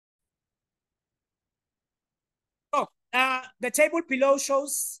the table below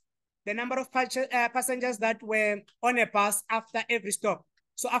shows the number of passengers that were on a bus after every stop.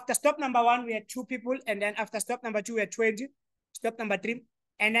 So after stop number 1, we had 2 people, and then after stop number 2, we had 20. Stop number 3,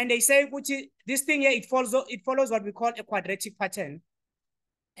 and then they say, this thing here, it follows what we call a quadratic pattern.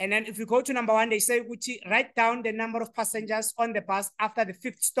 And then if we go to number 1, they say, write down the number of passengers on the bus after the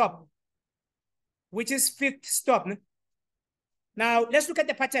 5th stop, which is 5th stop. Now, let's look at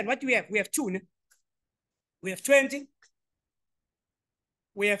the pattern. What do we have? We have 2. We have 20.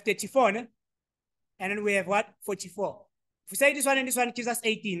 We have 34. And then we have what? 44. If we say this one and this one, it gives us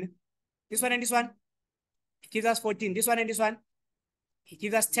 18. This one and this one, it gives us 14. This one and this one, it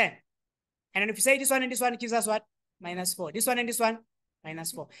gives us 10. And then if we say this one and this one, it gives us what? -4. This one and this one,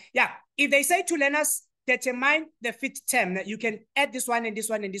 -4. Yeah, if they say to learners, determine the 5th term, you can add this one and this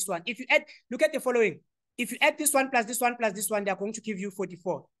one and this one. If you add, look at the following. If you add this one plus this one plus this one, they're going to give you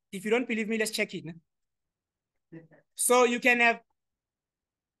 44. If you don't believe me, let's check it. So you can have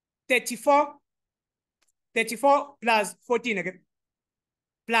 34 plus 14 again,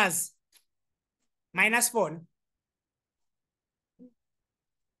 plus -4.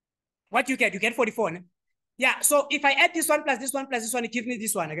 What you get? You get 44. Yeah, so if I add this one plus this one plus this one, it gives me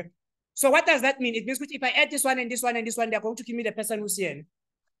this one again. So what does that mean? It means if I add this one and this one and this one, they're going to give me the person who's here.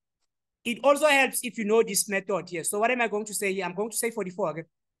 It also helps if you know this method here. So what am I going to say here? I'm going to say 44 again.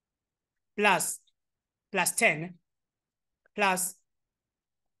 Plus 10 plus,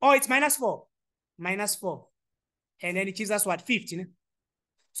 oh, it's -4. -4. And then it gives us what? 15.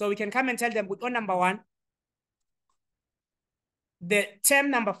 So we can come and tell them with on number 1, the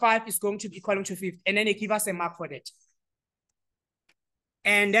term number 5 is going to be equal to 50. And then they give us a mark for that.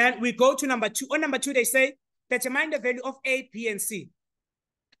 And then we go to number 2. On number 2, they say, determine the value of A, B, and C.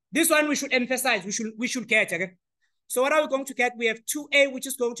 This one we should emphasize, we should get, okay? So what are we going to get? We have 2A, which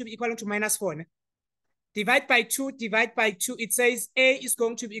is going to be equal to -4. Divide by 2, divide by 2. It says A is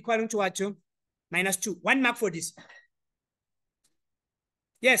going to be equal to what? -2. 1 mark for this.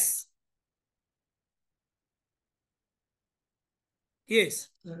 Yes. Yes.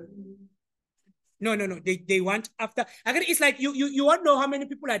 No. They want after. Again, it's like you won't know how many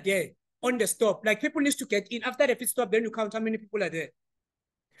people are there on the stop. Like people need to get in after the 5th stop, then you count how many people are there.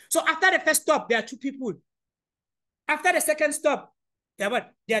 So after the 1st stop, there are 2 people. After the 2nd stop, there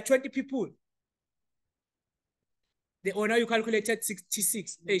are 20 people. The owner, you calculated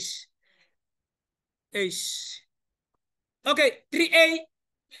 66 ish. Okay, 3A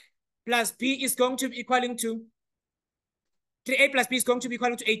plus B is going to be equaling to 3A plus B is going to be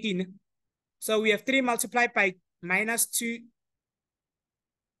equal to 18. So we have 3 multiplied by -2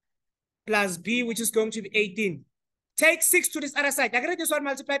 plus B, which is going to be 18. Take 6 to this other side. I get this one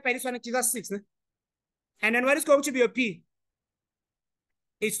multiplied by this one, it gives us 6. And then what is going to be your P?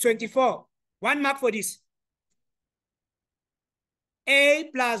 It's 24. 1 mark for this. A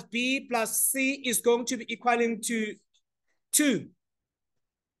plus B plus C is going to be equaling to 2.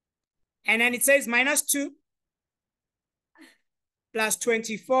 And then it says -2 plus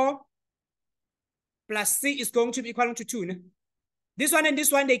 24 plus C is going to be equal to 2. This one and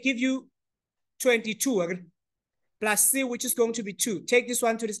this one, they give you 22 plus C, which is going to be 2. Take this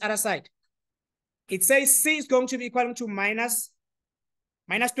one to this other side. It says C is going to be equal to -20.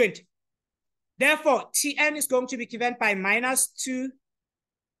 Therefore, Tn is going to be given by -2n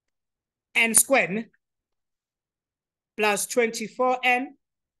squared plus 24n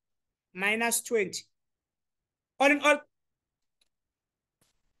minus 20. All in all,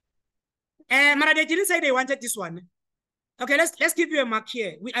 Mara, they didn't say they wanted this one. Okay, let's give you a mark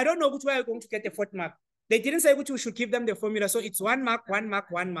here. I don't know which way we're going to get the 4th mark. They didn't say which we should give them the formula. So it's 1 mark, 1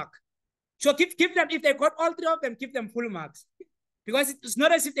 mark, 1 mark. So give them, if they got all 3 of them, give them full marks. Because it's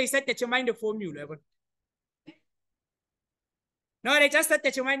not as if they said determine the formula. No, they just said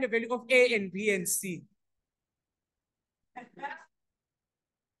determine the value of A and B and C.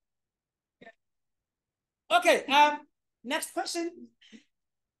 Okay, next question.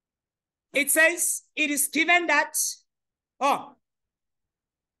 It says it is given that,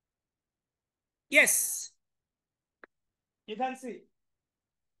 yes, you can see.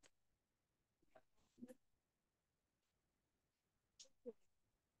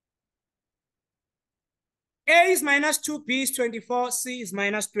 A is -2, B is 24, C is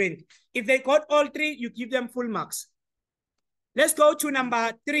 -20. If they got all 3, you give them full marks. Let's go to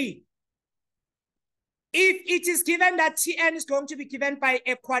number 3. If it is given that Tn is going to be given by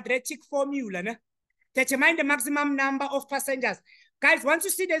a quadratic formula, determine the maximum number of passengers. Guys, once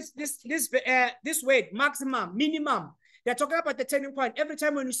you see this word, maximum, minimum, they're talking about the turning point. Every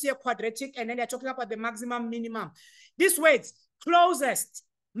time when you see a quadratic and then they're talking about the maximum, minimum. These words, closest,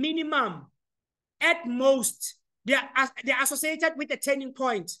 minimum, at most, they're associated with the turning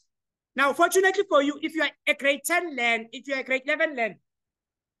point. Now, fortunately for you, if you are a grade 10 learn, if you are a grade 11 learn,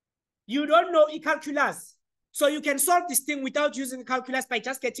 you don't know calculus. So you can solve this thing without using calculus by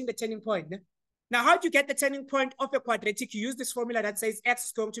just getting the turning point. Now, how do you get the turning point of a quadratic? You use this formula that says x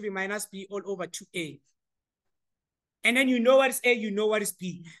is going to be minus b all over 2a. And then you know what is a, you know what is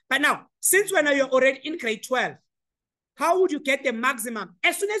b. But now, since when you're already in grade 12, how would you get the maximum?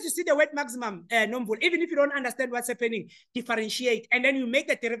 As soon as you see the word maximum, number, even if you don't understand what's happening, differentiate, and then you make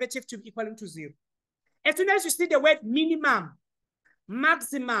the derivative to be equal to 0. As soon as you see the word minimum,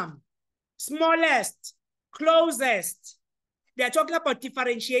 maximum, smallest, closest, they are talking about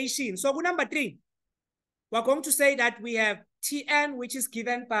differentiation. So number 3, we're going to say that we have Tn, which is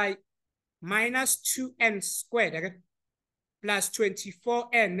given by minus 2n squared, okay, plus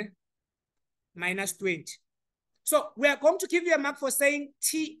 24n minus 20. So we are going to give you a mark for saying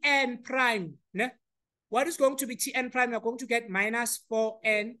Tn prime. Ne? What is going to be Tn prime? We're going to get minus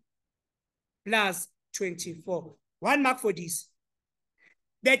 4n plus 24. 1 mark for this.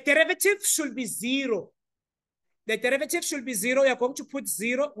 The derivative should be 0. The derivative should be 0. You're going to put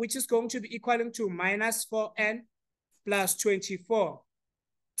 0, which is going to be equal to minus 4n plus 24.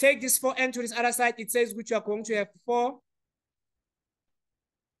 Take this 4n to this other side. It says which you are going to have 4,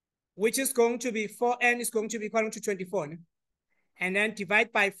 which is going to be 4n is going to be equal to 24. Ne? And then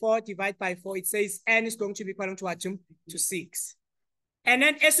divide by 4, divide by 4. It says n is going to be equal to what? To 6. And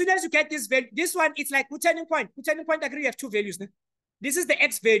then as soon as you get this value, this one, it's like turning point. Turning point, agree, you have 2 values. Ne? This is the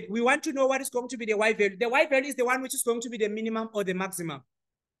x value. We want to know what is going to be the y value. The y value is the one which is going to be the minimum or the maximum.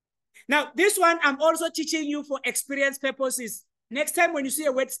 Now, this one I'm also teaching you for experience purposes. Next time when you see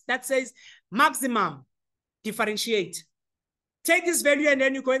a word that says maximum, differentiate. Take this value and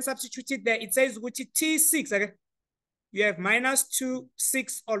then you go and substitute it there. It says which is T6. Okay? You have minus 2,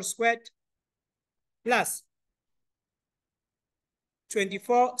 6 all squared plus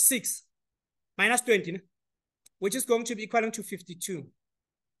 24, 6 minus 20, which is going to be equal to 52.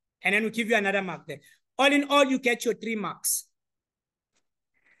 And then we'll give you another mark there. All in all, you get your 3 marks.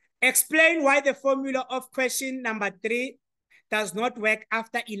 Explain why the formula of question number 3 does not work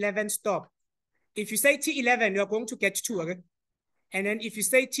after 11 stop. If you say T11, you're going to get 2, okay? And then if you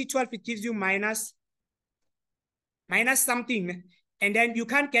say T12, it gives you minus something. And then you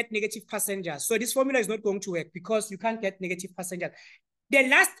can't get negative passengers. So this formula is not going to work because you can't get negative passengers. The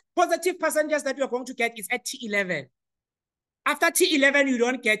last positive passengers that you're going to get is at T11. After T11, you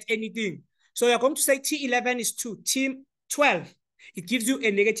don't get anything. So you're going to say T11 is 2. T12, it gives you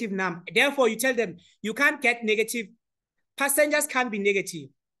a negative number. Therefore, you tell them you can't get negative. Passengers can't be negative.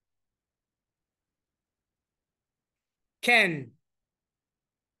 Can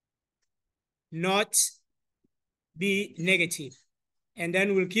not be negative. And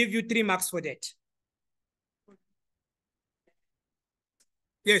then we'll give you 3 marks for that.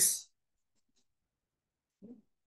 Yes.